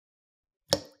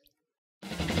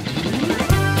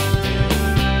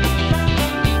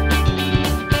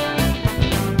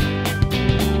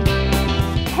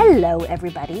Hello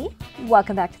everybody,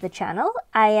 welcome back to the channel.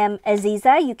 I am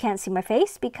Aziza. You can't see my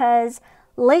face because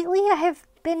lately I have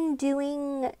been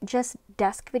doing just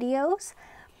desk videos.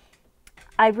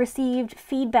 I received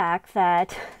feedback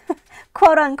that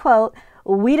quote unquote,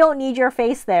 we don't need your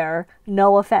face there,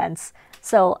 no offense.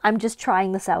 So I'm just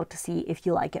trying this out to see if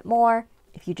you like it more,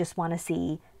 if you just want to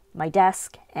see my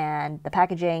desk and the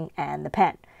packaging and the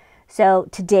pen. So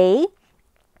today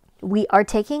we are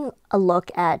taking a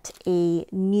look at a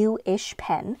new-ish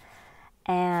pen,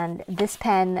 and this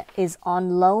pen is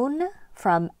on loan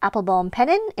from Appelboom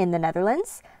Pennen in the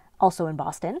Netherlands, also in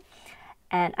Boston,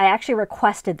 and I actually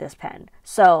requested this pen.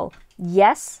 So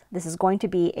yes, this is going to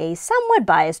be a somewhat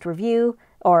biased review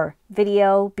or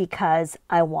video because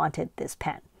I wanted this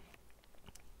pen.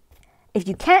 If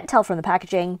you can't tell from the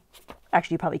packaging,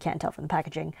 actually you probably can't tell from the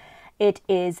packaging, it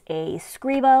is a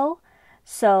SCRIBO.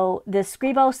 So the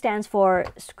SCRIBO stands for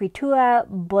Scrittura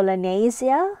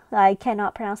Bolognese. I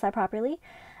cannot pronounce that properly.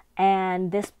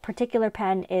 And this particular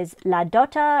pen is La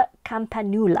Dotta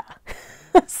Campanula.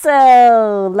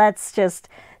 So let's just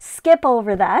skip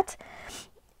over that.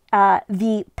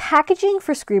 The packaging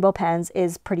for SCRIBO pens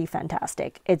is pretty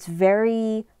fantastic. It's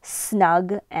very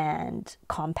snug and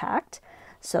compact.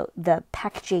 So the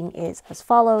packaging is as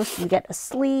follows. You get a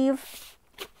sleeve.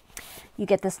 You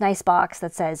get this nice box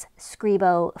that says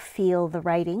SCRIBO, feel the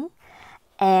writing.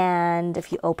 And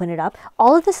if you open it up,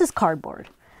 all of this is cardboard.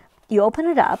 You open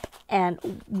it up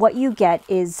and what you get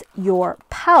is your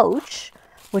pouch,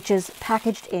 which is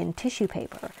packaged in tissue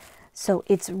paper. So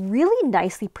it's really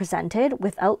nicely presented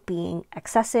without being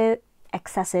excessive.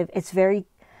 It's very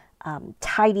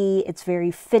tidy. It's very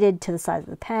fitted to the size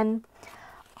of the pen.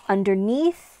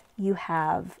 Underneath, you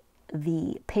have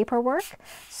the paperwork.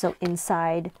 So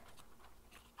inside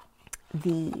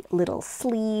the little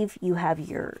sleeve, you have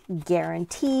your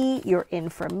guarantee, your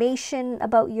information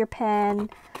about your pen.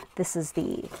 This is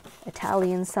the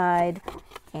Italian side,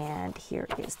 and here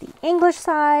is the English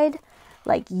side,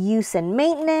 like use and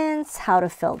maintenance, how to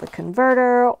fill the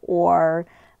converter, or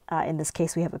in this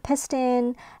case we have a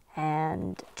piston,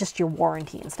 and just your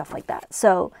warranty and stuff like that.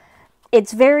 So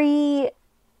it's very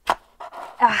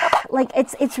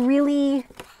it's really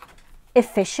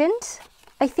efficient,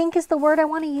 I think is the word I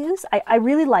want to use. I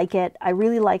really like it. I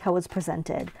really like how it's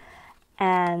presented.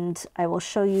 And I will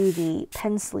show you the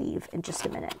pen sleeve in just a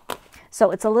minute. So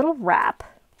it's a little wrap.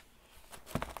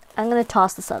 I'm going to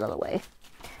toss this out of the way.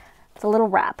 It's a little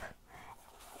wrap.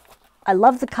 I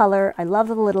love the color. I love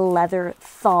the little leather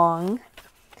thong.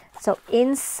 So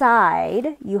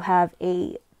inside you have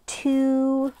a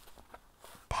 2-pen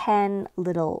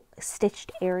little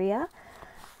stitched area.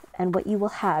 And what you will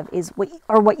have is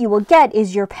what you will get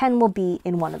is your pen will be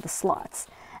in one of the slots.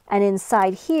 And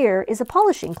inside here is a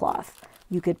polishing cloth.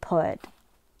 You could put,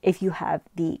 if you have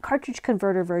the cartridge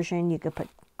converter version, you could put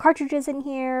cartridges in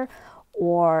here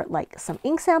or like some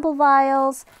ink sample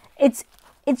vials. It's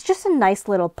just a nice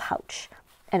little pouch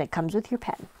and it comes with your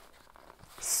pen.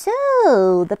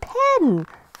 So the pen,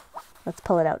 let's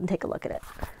pull it out and take a look at it.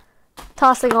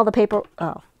 Tossing all the paper.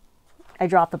 Oh, I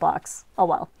dropped the box. Oh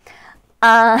well.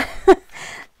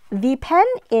 The pen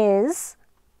is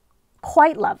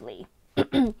quite lovely.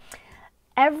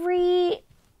 Every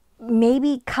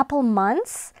maybe couple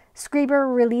months,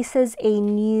 SCRIBO releases a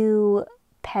new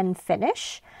pen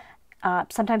finish.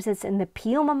 Sometimes it's in the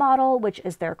Piuma model, which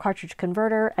is their cartridge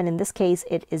converter, and in this case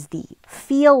it is the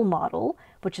Feel model,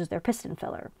 which is their piston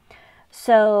filler.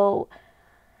 So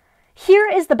here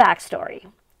is the backstory.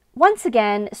 Once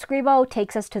again, SCRIBO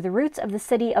takes us to the roots of the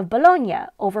city of Bologna.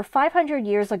 Over 500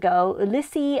 years ago,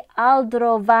 Ulisse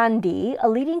Aldrovandi, a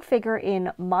leading figure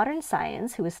in modern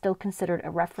science who is still considered a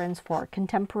reference for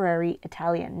contemporary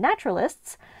Italian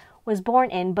naturalists, was born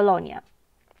in Bologna.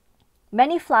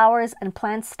 Many flowers and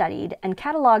plants studied and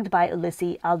catalogued by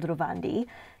Ulisse Aldrovandi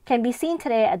can be seen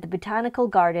today at the Botanical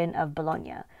Garden of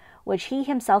Bologna, which he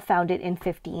himself founded in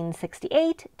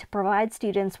 1568 to provide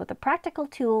students with a practical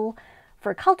tool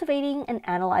for cultivating and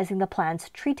analyzing the plants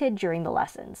treated during the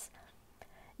lessons.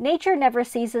 Nature never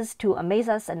ceases to amaze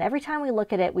us, and every time we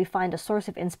look at it, we find a source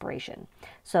of inspiration.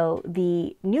 So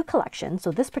the new collection,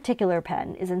 so this particular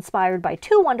pen, is inspired by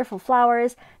two wonderful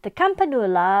flowers, the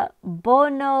Campanula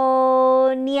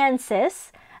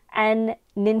bononiensis and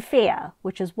Nymphea,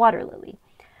 which is water lily.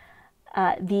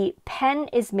 The pen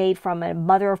is made from a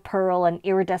mother of pearl and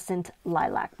iridescent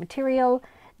lilac material,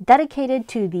 dedicated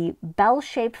to the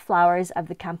bell-shaped flowers of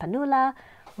the Campanula,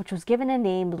 which was given a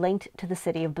name linked to the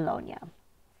city of Bologna.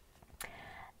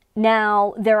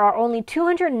 Now, there are only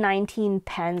 219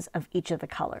 pens of each of the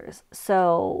colors.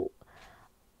 So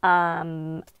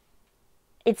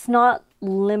it's not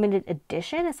limited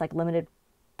edition. It's like limited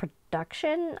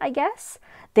production, I guess.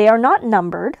 They are not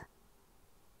numbered,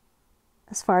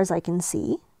 as far as I can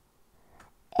see.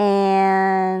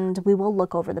 And we will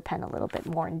look over the pen a little bit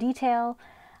more in detail.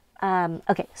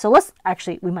 Okay, so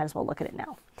we might as well look at it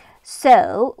now.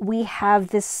 So we have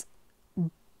this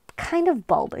kind of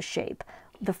bulbous shape.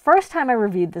 The first time I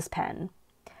reviewed this pen,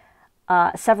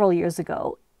 several years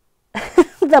ago,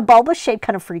 the bulbous shape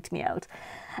kind of freaked me out.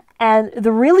 And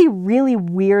the really, really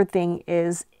weird thing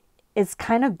is it's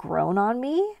kind of grown on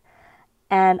me.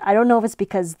 And I don't know if it's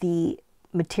because the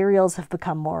materials have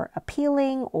become more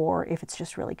appealing or if it's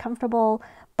just really comfortable,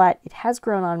 but it has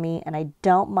grown on me and I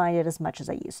don't mind it as much as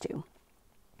I used to.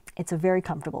 It's a very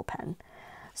comfortable pen.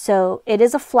 So it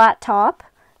is a flat top.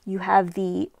 You have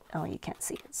the, oh, you can't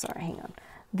see it, sorry, hang on.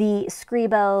 The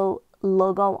SCRIBO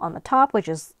logo on the top, which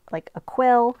is like a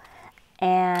quill,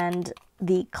 and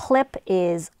the clip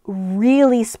is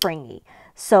really springy.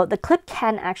 So the clip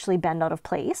can actually bend out of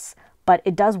place, but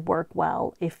it does work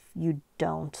well if you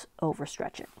don't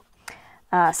overstretch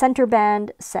it. Center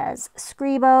band says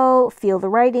SCRIBO, feel the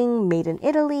writing, made in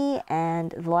Italy,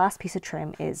 and the last piece of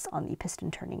trim is on the piston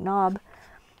turning knob.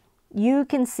 You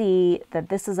can see that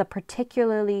this is a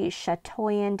particularly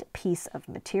chatoyant piece of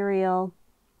material.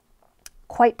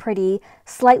 Quite pretty,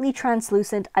 slightly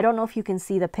translucent. I don't know if you can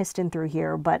see the piston through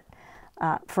here, but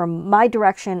from my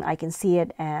direction, I can see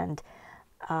it, and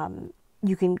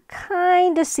you can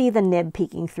kind of see the nib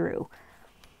peeking through.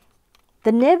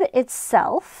 The nib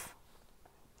itself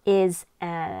is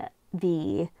I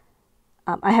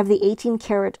have the 18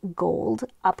 karat gold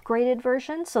upgraded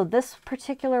version. So this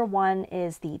particular one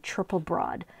is the triple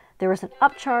broad. There is an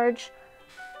upcharge.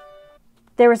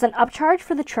 There is an upcharge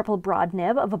for the triple broad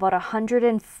nib of about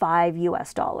 $105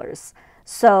 US.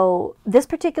 So this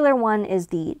particular one is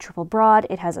the triple broad.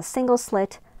 It has a single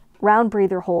slit, round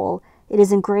breather hole. It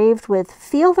is engraved with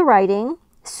feel the writing,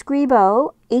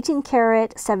 SCRIBO, 18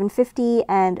 karat, 750,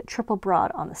 and triple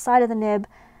broad on the side of the nib,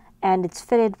 and it's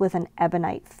fitted with an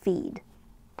ebonite feed.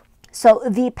 So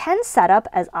the pen setup,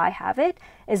 as I have it,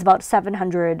 is about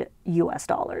 $700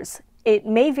 US. It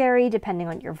may vary depending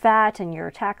on your VAT and your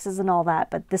taxes and all that,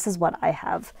 but this is what I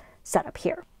have set up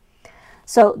here.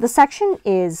 So the section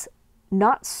is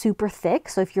not super thick.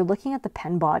 So if you're looking at the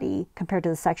pen body compared to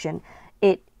the section,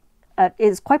 it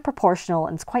is quite proportional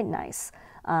and it's quite nice.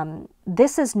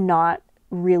 This is not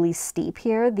really steep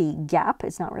here. The gap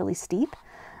is not really steep.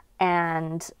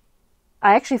 And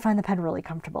I actually find the pen really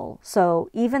comfortable. So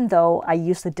even though I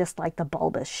used to dislike the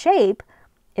bulbous shape,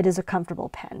 it is a comfortable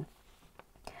pen.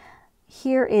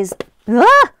 Here is,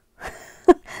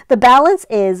 the balance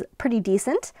is pretty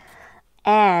decent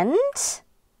and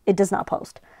it does not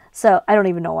post. So I don't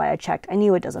even know why I checked. I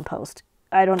knew it doesn't post.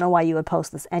 I don't know why you would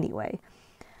post this anyway.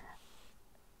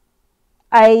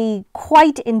 I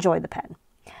quite enjoy the pen.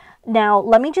 Now,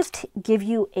 let me just give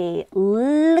you a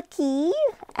looky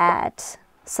at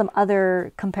some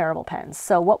other comparable pens.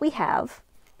 So what we have,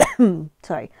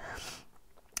 sorry,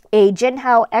 a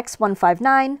Jinhao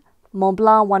X159,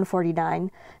 Montblanc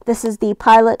 149. This is the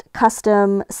Pilot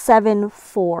Custom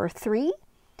 743.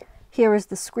 Here is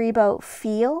the SCRIBO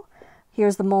Feel.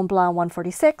 Here's the Montblanc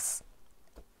 146.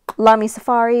 Lamy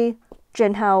Safari,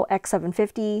 Jinhao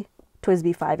X750,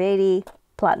 TWSBI 580,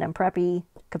 Platinum Preppy,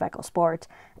 Quebeco Sport,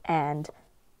 and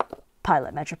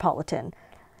Pilot Metropolitan.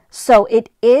 So it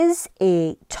is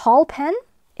a tall pen.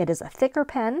 It is a thicker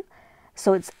pen.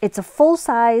 So it's a full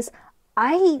size.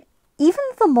 Even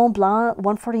the Montblanc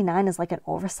 149 is like an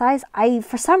oversized. I,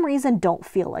 for some reason, don't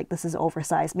feel like this is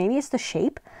oversized. Maybe it's the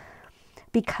shape,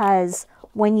 because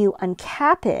when you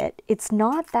uncap it, it's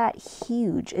not that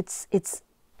huge. It's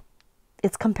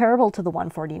comparable to the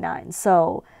 149.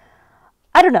 So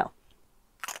I don't know.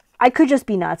 I could just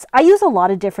be nuts. I use a lot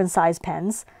of different size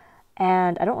pens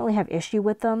and I don't really have issue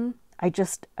with them. I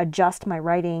just adjust my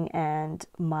writing and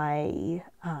my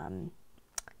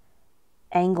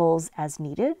angles as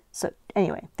needed. So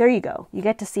anyway, there you go. You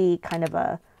get to see kind of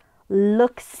a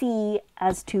look-see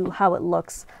as to how it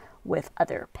looks with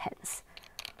other pens.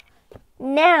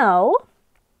 Now,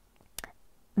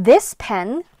 this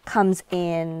pen comes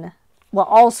in, well,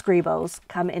 all SCRIBOs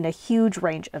come in a huge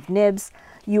range of nibs.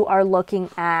 You are looking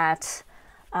at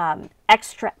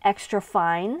extra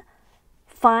fine,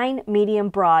 medium,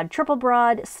 broad, triple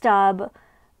broad, stub,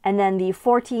 and then the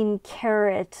 14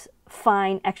 karat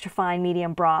fine, extra fine,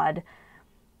 medium, broad,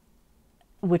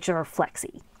 which are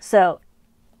flexi. So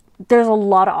there's a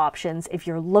lot of options. If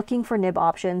you're looking for nib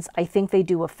options, I think they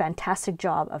do a fantastic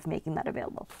job of making that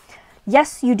available.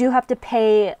 Yes, you do have to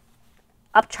pay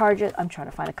upcharges. I'm trying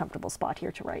to find a comfortable spot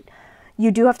here to write.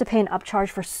 You do have to pay an upcharge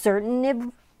for certain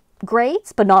nib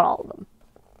grades, but not all of them.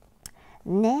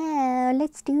 Now,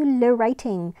 let's do the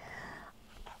writing.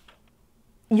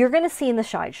 You're going to see in the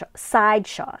side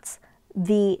shots,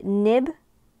 the nib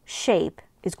shape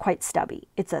is quite stubby.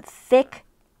 It's a thick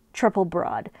triple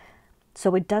broad.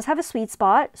 So it does have a sweet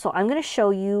spot. So I'm going to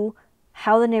show you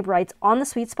how the nib writes on the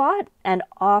sweet spot and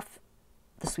off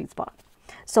the sweet spot.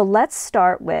 So let's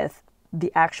start with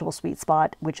the actual sweet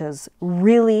spot, which is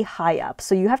really high up.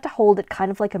 So you have to hold it kind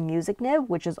of like a music nib,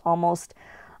 which is almost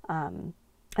a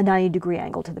 90-degree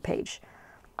angle to the page.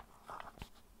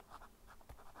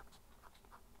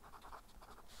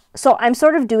 So I'm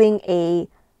sort of doing a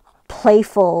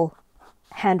playful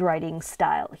handwriting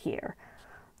style here.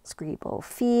 Scribo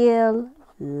fil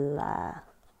la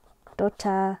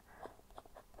Dotta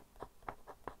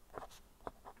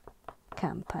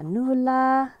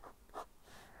Campanula,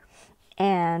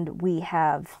 and we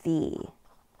have the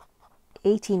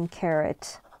 18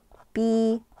 karat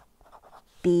B.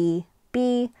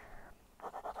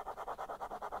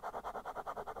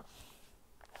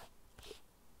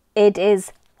 It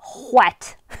is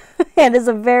wet and is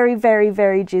a very, very,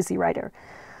 very juicy writer.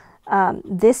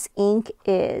 This ink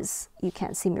is, you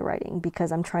can't see me writing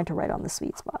because I'm trying to write on the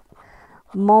sweet spot.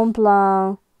 Mont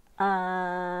Blanc.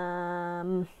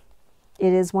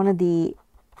 It is one of the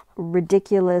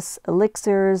ridiculous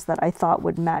elixirs that I thought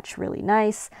would match really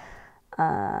nice.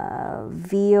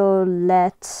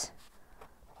 Violette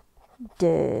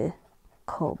de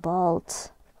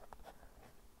Cobalt.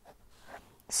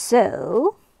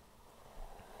 So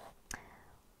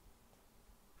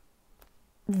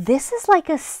this is like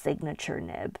a signature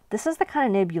nib. This is the kind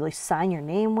of nib you like sign your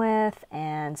name with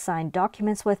and sign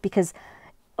documents with, because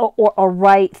or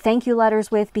write thank you letters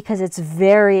with, because it's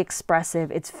very expressive.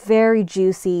 It's very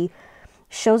juicy,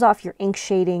 shows off your ink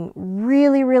shading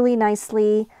really, really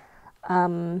nicely.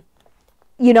 You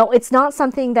know, it's not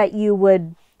something that you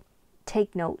would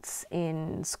take notes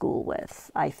in school with,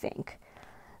 I think.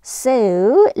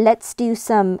 So let's do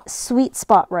some sweet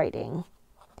spot writing.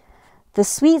 The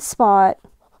sweet spot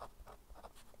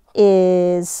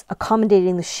is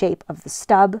accommodating the shape of the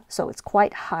stub, so it's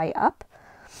quite high up.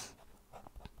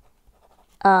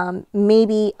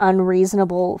 Maybe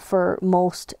unreasonable for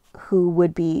most who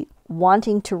would be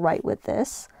wanting to write with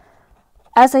this.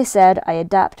 As I said, I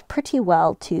adapt pretty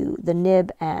well to the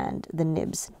nib and the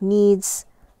nib's needs.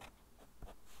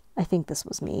 I think this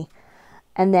was me.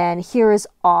 And then here is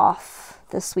off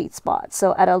the sweet spot.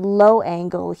 So at a low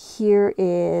angle, here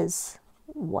is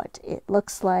what it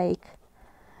looks like.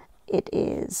 It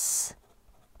is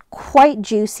quite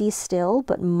juicy still,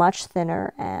 but much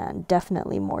thinner and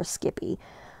definitely more skippy.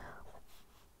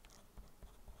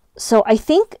 So I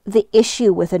think the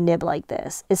issue with a nib like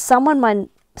this is someone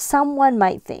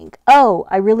might think, oh,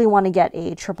 I really want to get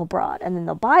a triple broad, and then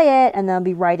they'll buy it and they'll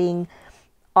be writing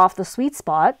off the sweet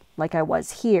spot like I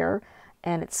was here,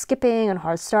 and it's skipping and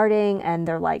hard starting, and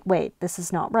they're like, wait, this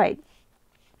is not right.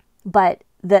 But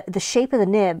the shape of the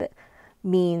nib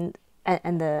and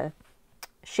the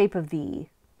shape of the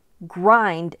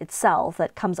grind itself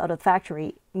that comes out of the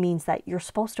factory means that you're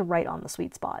supposed to write on the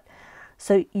sweet spot.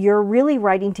 So you're really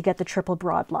writing to get the triple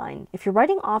broad line. If you're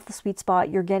writing off the sweet spot,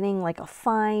 you're getting like a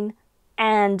fine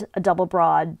and a double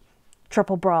broad,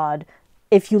 triple broad,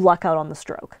 if you luck out on the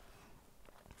stroke.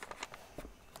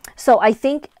 So I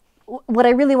think what I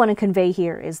really want to convey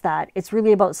here is that it's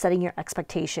really about setting your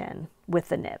expectation with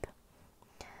the nib.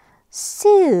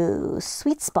 So,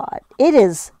 sweet spot. It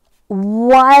is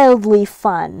wildly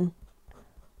fun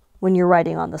when you're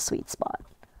writing on the sweet spot.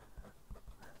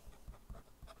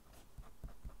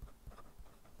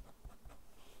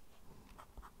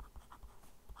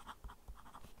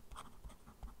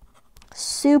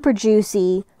 Super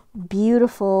juicy,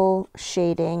 beautiful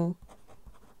shading.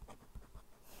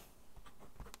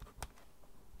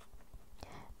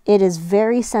 It is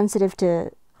very sensitive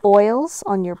to oils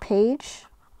on your page,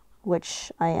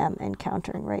 which I am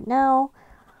encountering right now.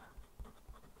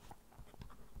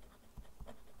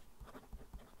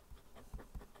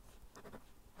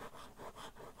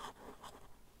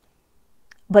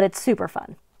 But it's super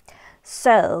fun.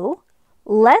 So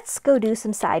let's go do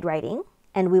some side writing,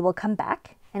 and we will come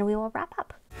back and we will wrap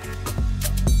up.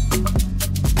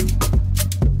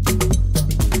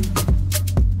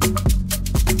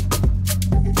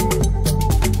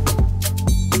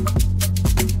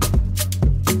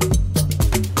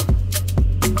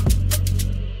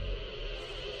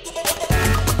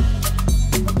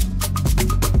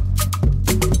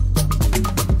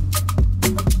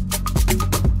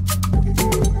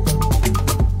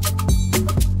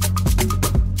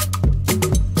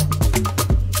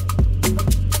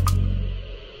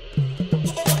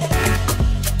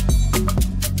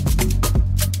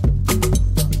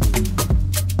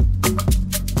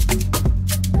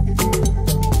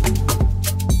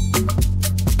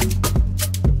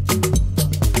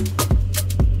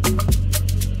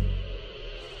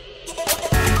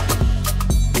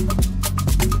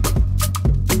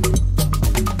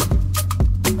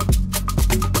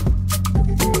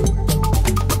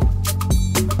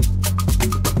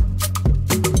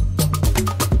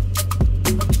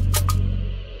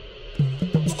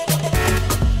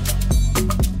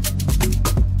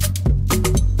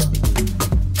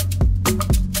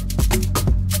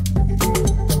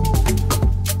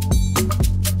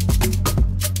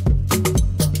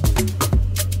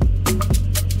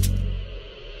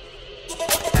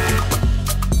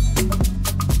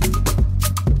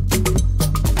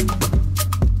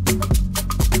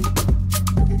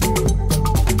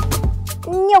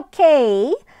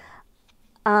 Okay.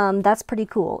 That's pretty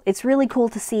cool. It's really cool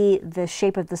to see the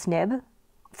shape of this nib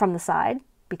from the side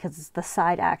because the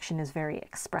side action is very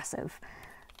expressive.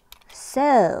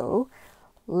 So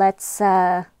let's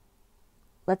wrap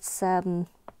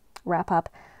up.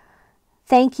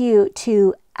 Thank you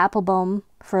to Appelboom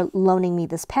for loaning me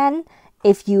this pen.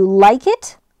 If you like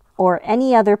it, or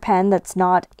any other pen that's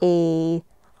not a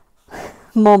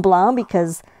Mont Blanc,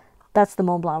 because that's the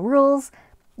Mont Blanc rules,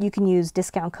 you can use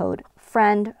discount code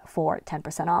FRIEND for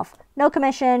 10% off. No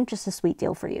commission, just a sweet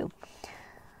deal for you.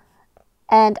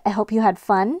 And I hope you had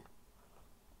fun.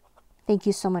 Thank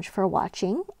you so much for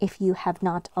watching. If you have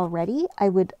not already, I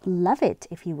would love it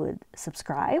if you would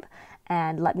subscribe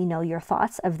and let me know your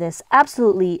thoughts of this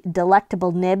absolutely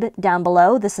delectable nib down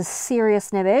below. This is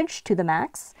serious nibbage to the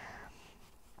max.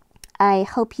 I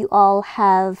hope you all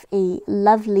have a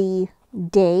lovely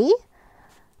day.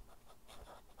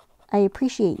 I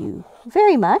appreciate you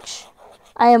very much.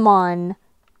 I am on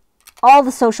all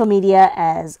the social media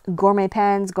as Gourmet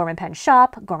Pens, Gourmet Pen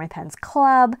Shop, Gourmet Pens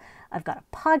Club. I've got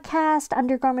a podcast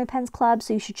under Gourmet Pens Club,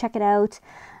 so you should check it out.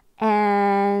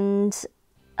 And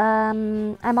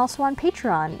I'm also on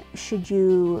Patreon, should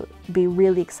you be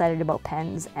really excited about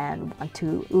pens and want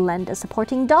to lend a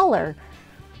supporting dollar.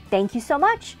 Thank you so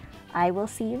much. I will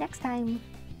see you next time.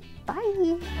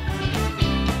 Bye.